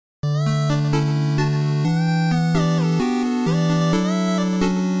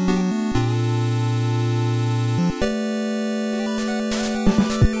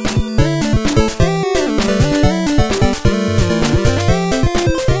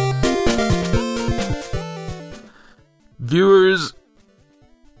Viewers,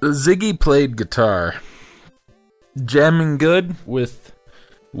 Ziggy played guitar, jamming good with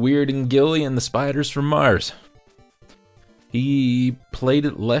Weird and Gilly and the Spiders from Mars. He played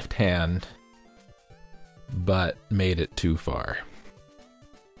it left hand, but made it too far.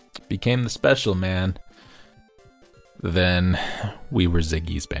 Became the special man. Then we were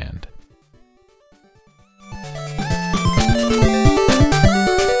Ziggy's band.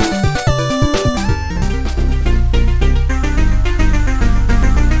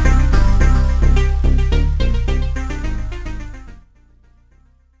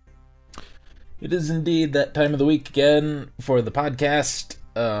 It is indeed that time of the week again for the podcast.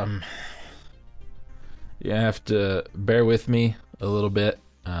 You have to bear with me a little bit.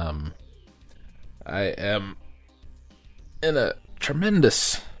 I am in a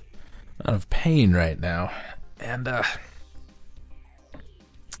tremendous amount of pain right now, and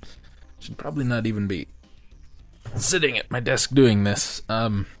should probably not even be sitting at my desk doing this.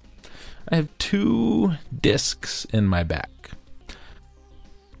 I have 2 discs in my back.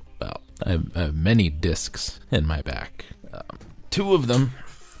 Well, I have many discs in my back. 2 of them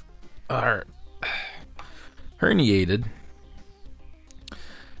are herniated,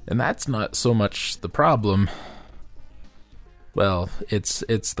 and that's not so much the problem. Well,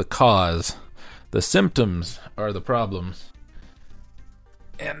 it's the cause. The symptoms are the problems.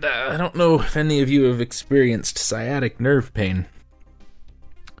 And I don't know if any of you have experienced sciatic nerve pain,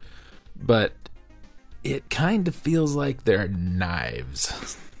 but it kind of feels like there are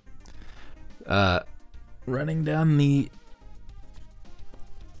knives running down the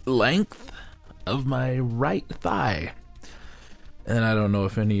length of my right thigh. And I don't know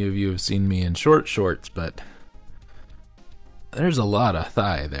if any of you have seen me in short shorts, but there's a lot of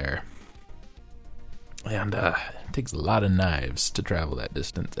thigh there. And it takes a lot of knives to travel that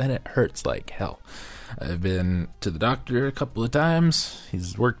distance, and it hurts like hell. I've been to the doctor a couple of times.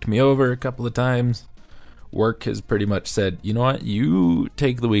 He's worked me over a couple of times. Work has pretty much said, you know what, you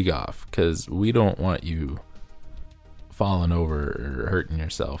take the week off, because we don't want you falling over or hurting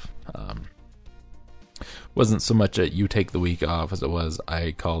yourself. Wasn't so much a you take the week off as it was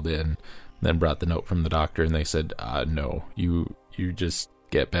I called in, then brought the note from the doctor, and they said, no, you just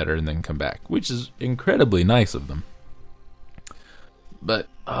get better and then come back, which is incredibly nice of them. But,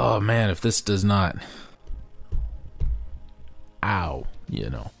 oh man, if this does not,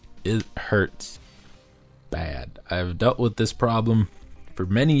 it hurts bad. I've dealt with this problem for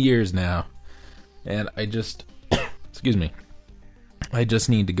many years now, and I just, I just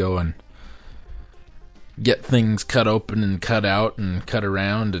need to go and get things cut open and cut out and cut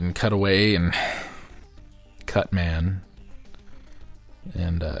around and cut away and cut man.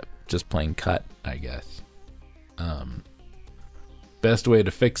 And just plain cut, I guess. Best way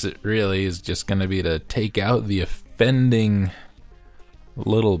to fix it really is just going to be to take out the offending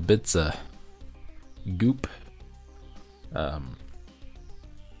little bits of goop.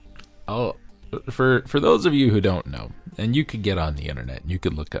 For those of you who don't know, and you could get on the internet and you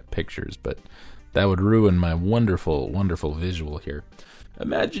could look up pictures, but that would ruin my wonderful, wonderful visual here.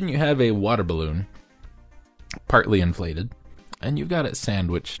 Imagine you have a water balloon, partly inflated, and you've got it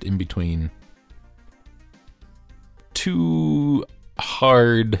sandwiched in between 2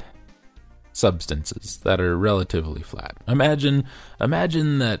 hard substances that are relatively flat. Imagine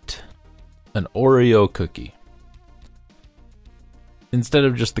that an Oreo cookie, instead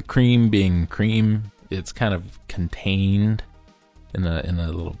of just the cream being cream, it's kind of contained in a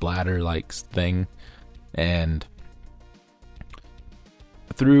little bladder-like thing, and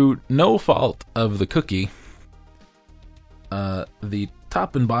through no fault of the cookie, the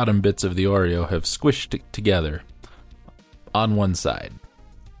top and bottom bits of the Oreo have squished together on one side.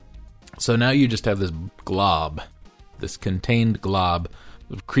 So now you just have this glob, this contained glob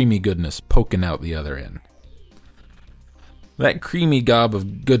of creamy goodness poking out the other end. That creamy gob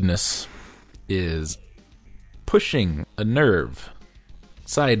of goodness is pushing a nerve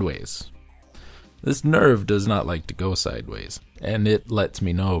sideways. This nerve does not like to go sideways, and it lets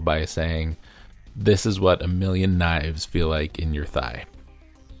me know by saying, this is what a million knives feel like in your thigh.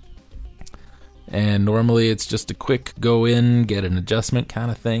 And normally it's just a quick go in, get an adjustment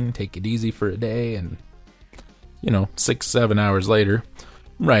kind of thing, take it easy for a day, and 6-7 hours later,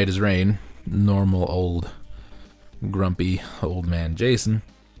 right as rain, normal old grumpy old man Jason.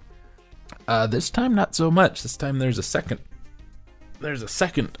 This time not so much. This time there's a second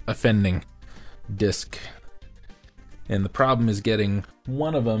offending disc, and the problem is getting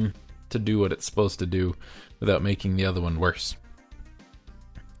one of them to do what it's supposed to do without making the other one worse.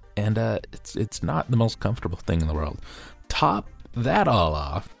 And it's not the most comfortable thing in the world. Top that all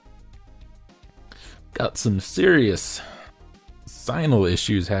off, got some serious sinus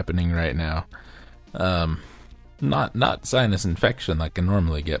issues happening right now. Not sinus infection like I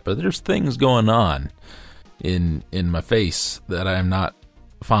normally get, but there's things going on in my face that I'm not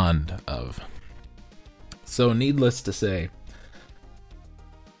fond of. So needless to say,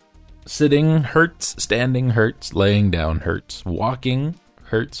 sitting hurts, standing hurts, laying down hurts, walking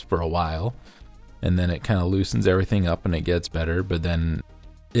hurts for a while, and then it kind of loosens everything up and it gets better, but then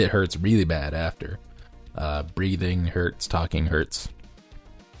it hurts really bad after. Breathing hurts, talking hurts,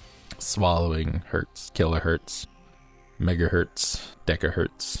 swallowing hurts, kilohertz, megahertz,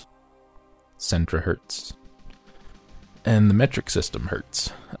 decahertz, centihertz, and the metric system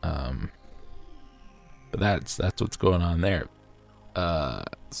hurts. But that's what's going on there.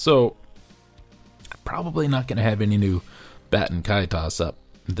 So probably not going to have any new Bat and Kai toss up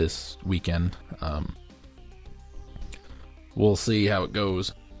this weekend. We'll see how it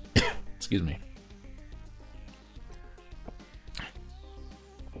goes. Excuse me.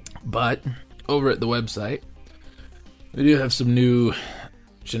 But over at the website, we do have some new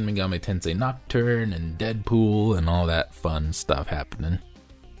Shin Megami Tensei Nocturne and Deadpool and all that fun stuff happening.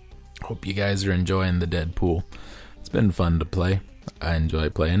 Hope you guys are enjoying the Deadpool. It's been fun to play. I enjoy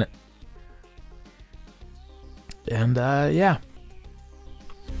playing it. And, yeah.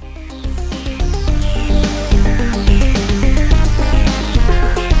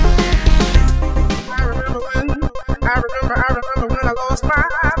 I remember when I lost my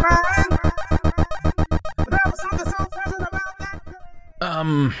mind. There was something so pleasant about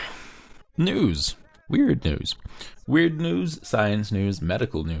that. News. Weird news. Weird news, science news,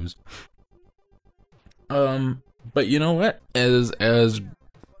 medical news. But you know what? As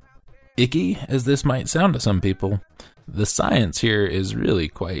icky as this might sound to some people, the science here is really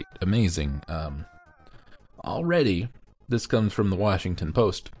quite amazing. Already, this comes from the Washington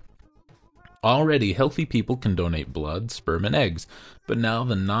Post. Already, healthy people can donate blood, sperm, and eggs, but now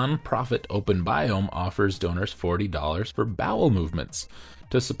the non-profit Open Biome offers donors $40 for bowel movements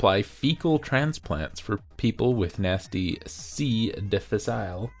to supply fecal transplants for people with nasty C.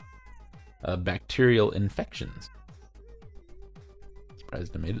 difficile bacterial infections.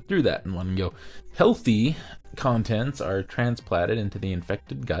 Surprised I made it through that in one go. Healthy contents are transplanted into the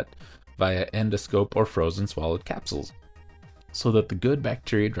infected gut via endoscope or frozen swallowed capsules, so that the good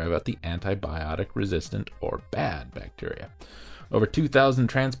bacteria drive out the antibiotic-resistant or bad bacteria. Over 2,000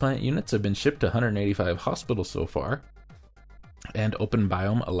 transplant units have been shipped to 185 hospitals so far, and Open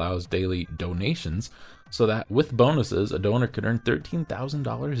Biome allows daily donations, so that with bonuses, a donor could earn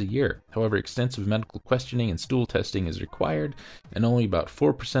 $13,000 a year. However, extensive medical questioning and stool testing is required, and only about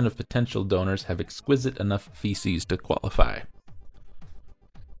 4% of potential donors have exquisite enough feces to qualify.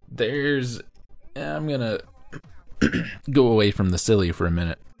 I'm gonna go away from the silly for a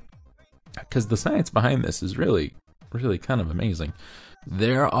minute, because the science behind this is really, really kind of amazing.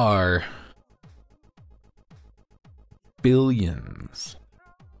 There are billions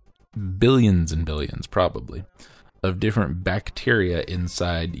and billions probably of different bacteria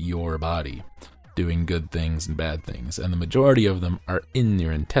inside your body doing good things and bad things, and the majority of them are in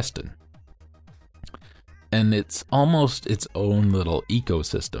your intestine. And it's almost its own little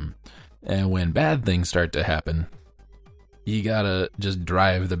ecosystem. And when bad things start to happen, you gotta just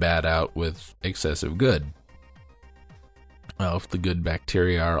drive the bad out with excessive good. Well, if the good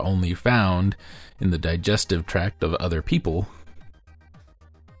bacteria are only found in the digestive tract of other people,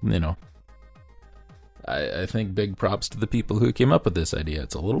 you know, I think big props to the people who came up with this idea.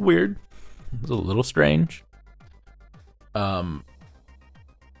 It's a little weird. It's a little strange. But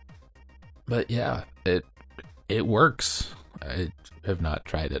yeah, it works. I have not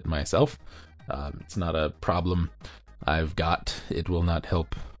tried it myself. It's not a problem I've got. It will not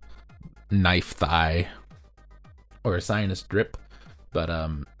help knife thigh or a sinus drip, but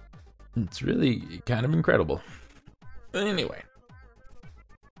it's really kind of incredible. Anyway,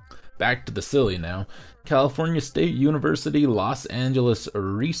 back to the silly now. California State University Los Angeles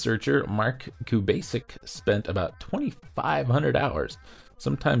researcher Mark Kubasik spent about 2,500 hours,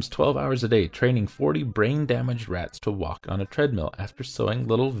 sometimes 12 hours a day, training 40 brain-damaged rats to walk on a treadmill after sewing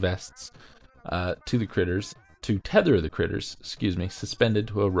little vests to tether the critters, suspended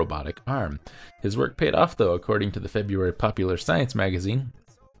to a robotic arm. His work paid off, though, according to the February Popular Science magazine,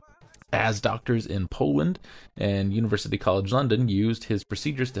 as doctors in Poland and University College London used his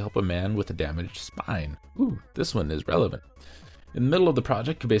procedures to help a man with a damaged spine. Ooh, this one is relevant. In the middle of the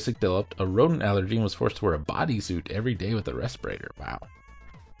project, Kubasik developed a rodent allergy and was forced to wear a bodysuit every day with a respirator. Wow.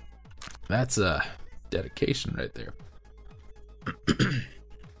 That's a dedication right there.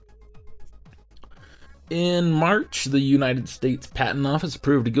 In March, the United States Patent Office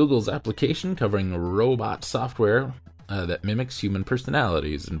approved Google's application covering robot software that mimics human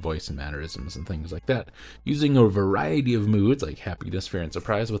personalities and voice and mannerisms and things like that, using a variety of moods like happiness, fear, and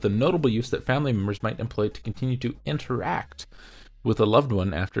surprise, with a notable use that family members might employ to continue to interact with a loved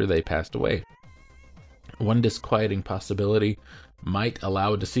one after they passed away. One disquieting possibility might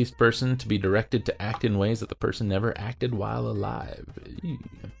allow a deceased person to be directed to act in ways that the person never acted while alive.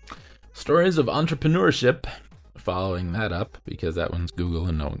 Stories of entrepreneurship following that up, because that one's Google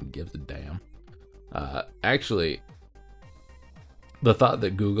and no one gives a damn. Actually, the thought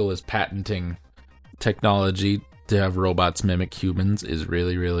that Google is patenting technology to have robots mimic humans is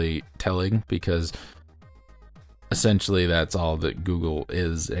really, really telling, because essentially that's all that Google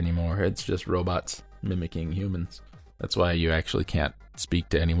is anymore. It's just robots mimicking humans. That's why you actually can't speak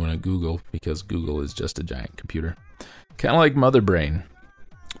to anyone at Google, because Google is just a giant computer. Kind of like Mother Brain,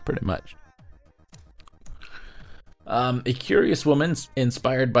 pretty much. A curious woman,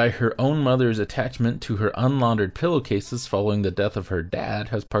 inspired by her own mother's attachment to her unlaundered pillowcases following the death of her dad,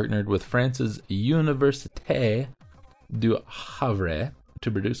 has partnered with France's Université du Havre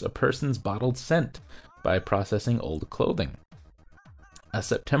to produce a person's bottled scent by processing old clothing. A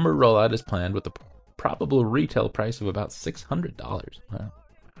September rollout is planned with a probable retail price of about $600. Wow.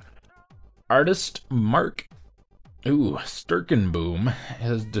 Artist Mark Sturkenboom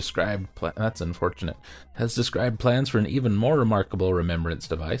has described, that's unfortunate, has described plans for an even more remarkable remembrance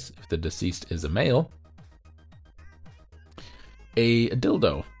device, if the deceased is a male. A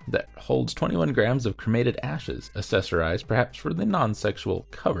dildo that holds 21 grams of cremated ashes, accessorized perhaps for the non-sexual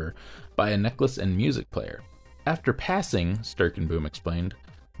cover by a necklace and music player. After passing, Sturkenboom explained,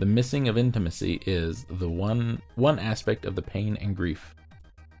 the missing of intimacy is the one aspect of the pain and grief.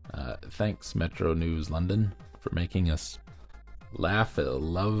 Thanks, Metro News London, for making us laugh at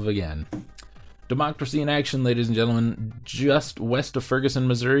love again. Democracy in action, ladies and gentlemen. Just west of Ferguson,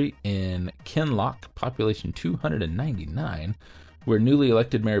 Missouri, in Kinloch, population 299, where newly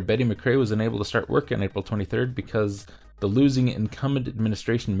elected Mayor Betty McRae was unable to start work on April 23rd because the losing incumbent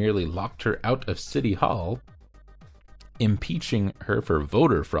administration merely locked her out of City Hall, impeaching her for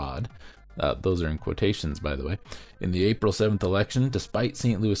voter fraud. Those are in quotations, by the way. In the April 7th election, despite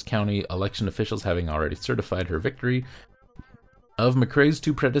St. Louis County election officials having already certified her victory, of McRae's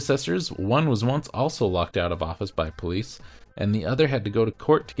two predecessors, one was once also locked out of office by police, and the other had to go to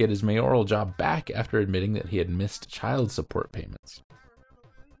court to get his mayoral job back after admitting that he had missed child support payments.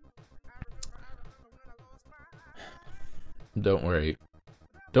 Don't worry.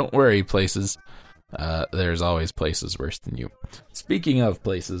 Don't worry, places. There's always places worse than you. Speaking of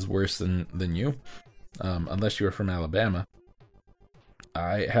places worse than you, unless you're from Alabama,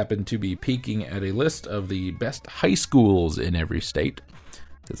 I happen to be peeking at a list of the best high schools in every state,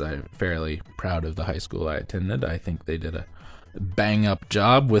 because I'm fairly proud of the high school I attended. I think they did a bang-up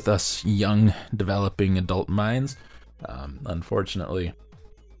job with us young, developing adult minds. Unfortunately,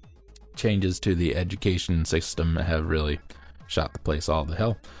 changes to the education system have really shot the place all to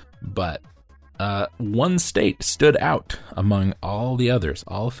hell. But one state stood out among all the others,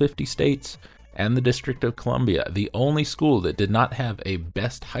 all 50 states and the District of Columbia. The only school that did not have a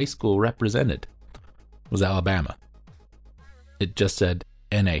best high school represented was Alabama. It just said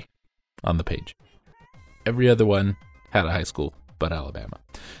NA on the page. Every other one had a high school but Alabama.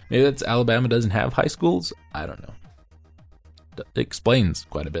 Maybe that's Alabama doesn't have high schools? I don't know. It explains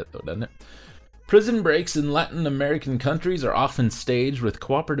quite a bit, though, doesn't it? Prison breaks in Latin American countries are often staged with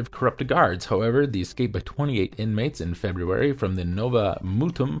cooperative corrupt guards. However, the escape by 28 inmates in February from the Nova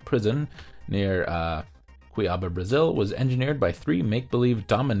Mutum prison near Cuiabá, Brazil, was engineered by three make-believe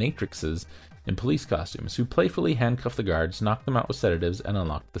dominatrixes in police costumes, who playfully handcuffed the guards, knocked them out with sedatives, and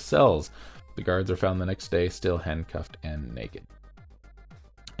unlocked the cells. The guards are found the next day, still handcuffed and naked.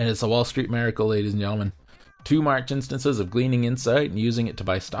 And it's a Wall Street miracle, ladies and gentlemen. 2 March instances of gleaning insight and using it to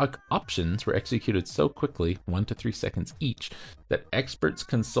buy stock options were executed so quickly, 1 to 3 seconds each, that experts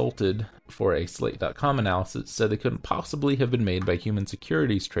consulted for a Slate.com analysis said they couldn't possibly have been made by human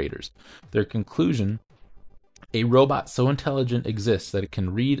securities traders. Their conclusion: a robot so intelligent exists that it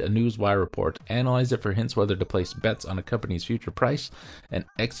can read a Newswire report, analyze it for hints whether to place bets on a company's future price, and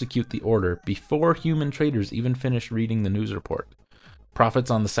execute the order before human traders even finish reading the news report.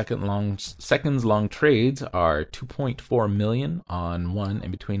 Profits on the seconds-long trades are $2.4 million on one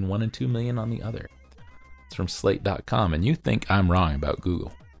and between $1 and $2 million on the other. It's from Slate.com, and you think I'm wrong about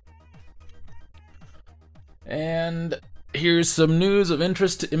Google. And here's some news of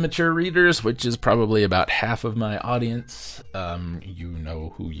interest to immature readers, which is probably about half of my audience. You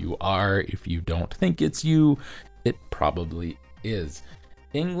know who you are. If you don't think it's you, it probably is.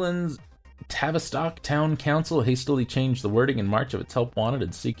 England's Tavistock Town Council hastily changed the wording in March of its help wanted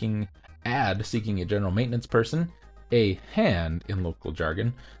and seeking a general maintenance person. a hand in local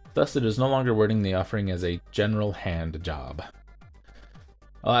jargon. Thus, it is no longer wording the offering as a general hand job.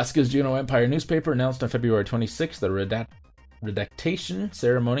 Alaska's Juneau Empire newspaper announced on February 26th the redactation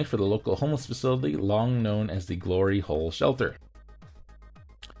ceremony for the local homeless facility, long known as the Glory Hole Shelter.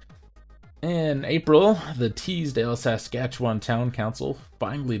 In April, the Teesdale, Saskatchewan Town Council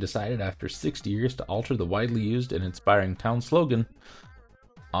finally decided after 60 years to alter the widely used and inspiring town slogan,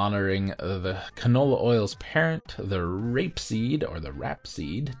 honoring the canola oil's parent, the rapeseed, or the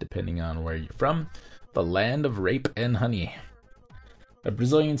rapseed, depending on where you're from, the land of rape and honey. A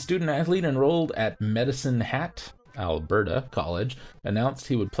Brazilian student-athlete enrolled at Medicine Hat, Alberta College, announced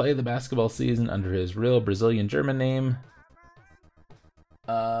he would play the basketball season under his real Brazilian-German name,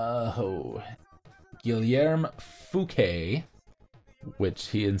 Guilherme Fouquet, which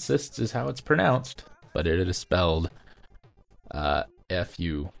he insists is how it's pronounced, but it is spelled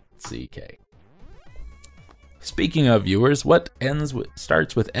F-U-C-K. Speaking of viewers, what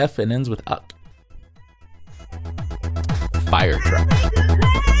starts with F and ends with uck? Fire truck.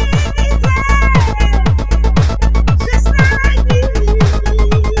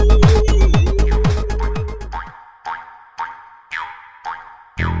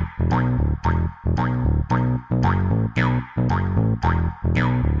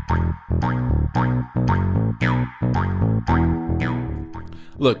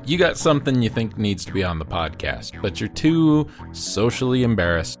 Look, you got something you think needs to be on the podcast, but you're too socially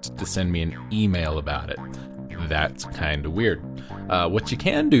embarrassed to send me an email about it. That's kind of weird. What you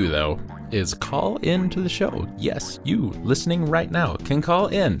can do, though, is call in to the show. Yes, you, listening right now, can call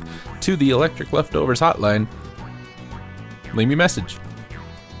in to the Electric Leftovers hotline. Leave me a message.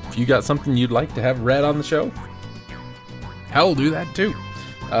 If you got something you'd like to have read on the show, hell, do that too.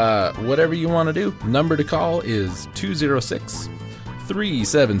 Whatever you want to do. Number to call is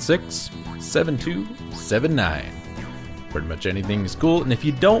 206-376-7279. Pretty much anything is cool. And if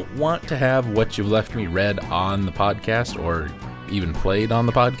you don't want to have what you've left me read on the podcast or even played on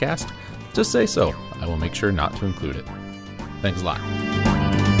the podcast, just say so. I will make sure not to include it. Thanks a lot.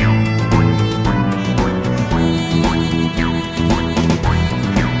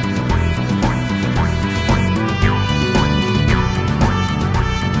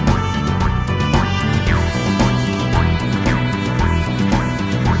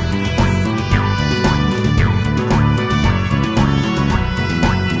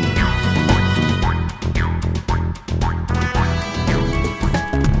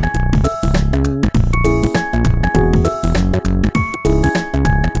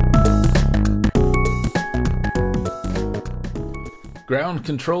 Ground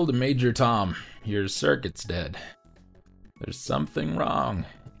control to Major Tom. Your circuit's dead. There's something wrong.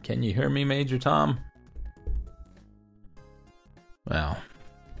 Can you hear me, Major Tom? Well,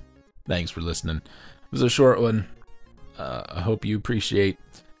 thanks for listening. It was a short one. I hope you appreciate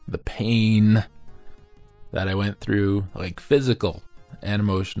the pain that I went through, like physical and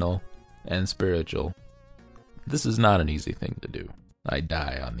emotional and spiritual. This is not an easy thing to do. I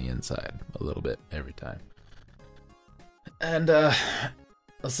die on the inside a little bit every time. And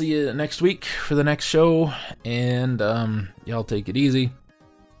I'll see you next week for the next show. And y'all take it easy.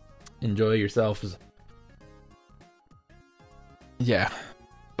 Enjoy yourselves. Yeah.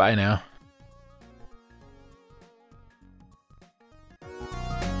 Bye now.